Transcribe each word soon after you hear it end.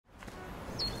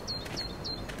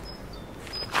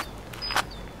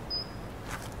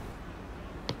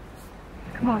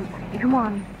Come on, come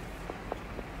on.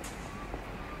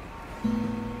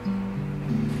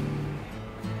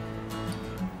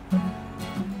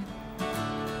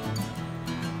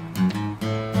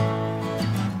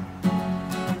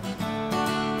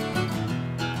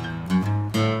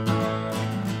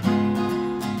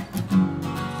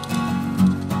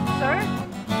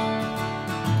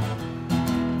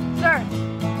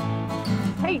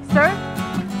 Hey, sir.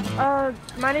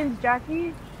 My name's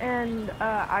Jackie, and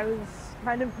I was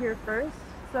kind of here first.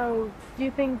 So, do you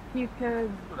think you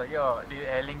could? Scusa, io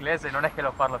l'inglese non è che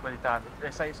lo parlo così tanto.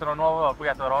 Sai, sono nuovo qui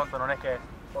a Toronto, non è che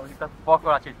ho visitato poco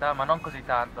la città, ma non così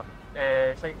tanto.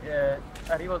 Sai,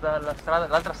 arrivo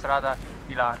dall'altra strada di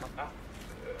Milano.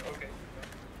 Ok.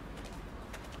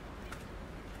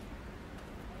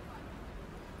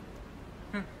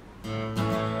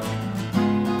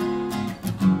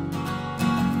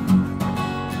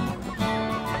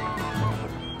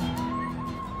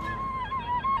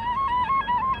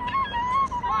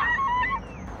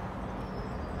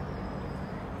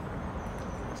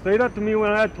 Say that to me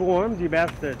when I had two arms, you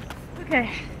bastard.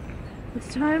 Okay,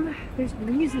 this time there's the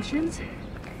musicians.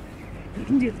 We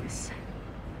can do this.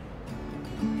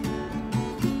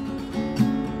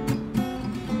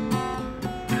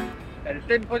 È il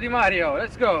tempo di Mario,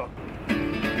 let's go!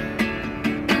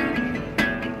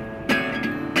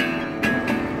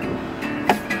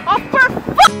 Oh, for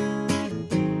fuck!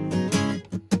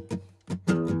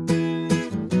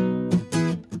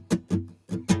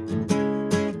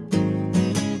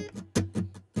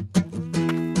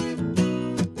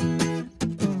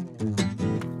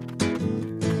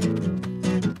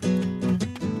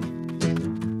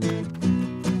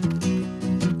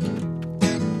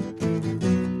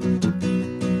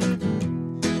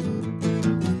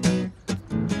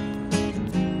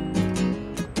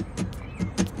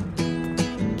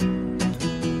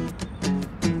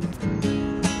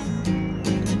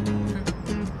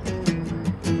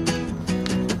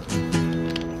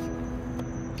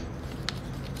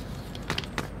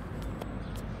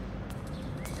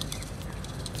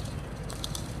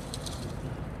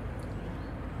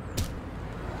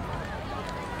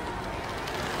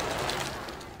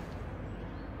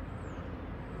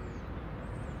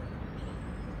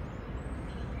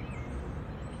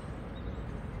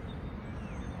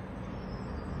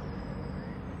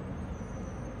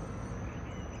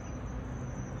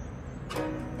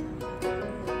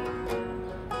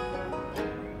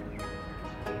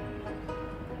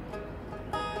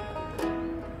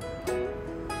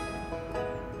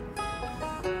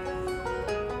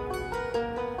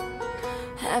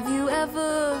 Have you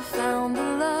ever found the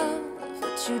love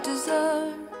that you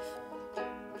deserve,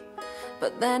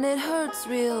 but then it hurts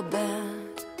real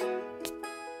bad?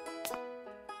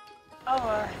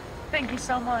 Oh, thank you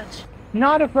so much.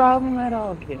 Not a problem at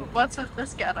all, kid. What's with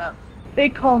this getup? They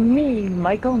call me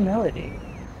Michael Melody.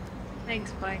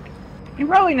 Thanks, Mike. You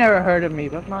probably never heard of me,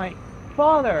 but my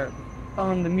father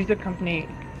owned the music company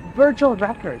Virtual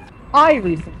Records. I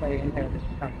recently inherited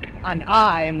the company, and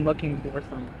I am looking for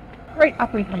some great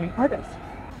up-and-coming artists.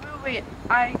 Wait,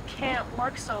 I can't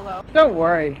work solo. Don't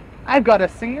worry, I've got a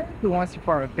singer who wants to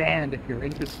form a band if you're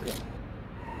interested.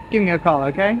 Give me a call,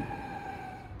 okay?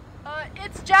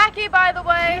 It's Jackie, by the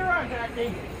way. You're on,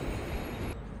 Jackie.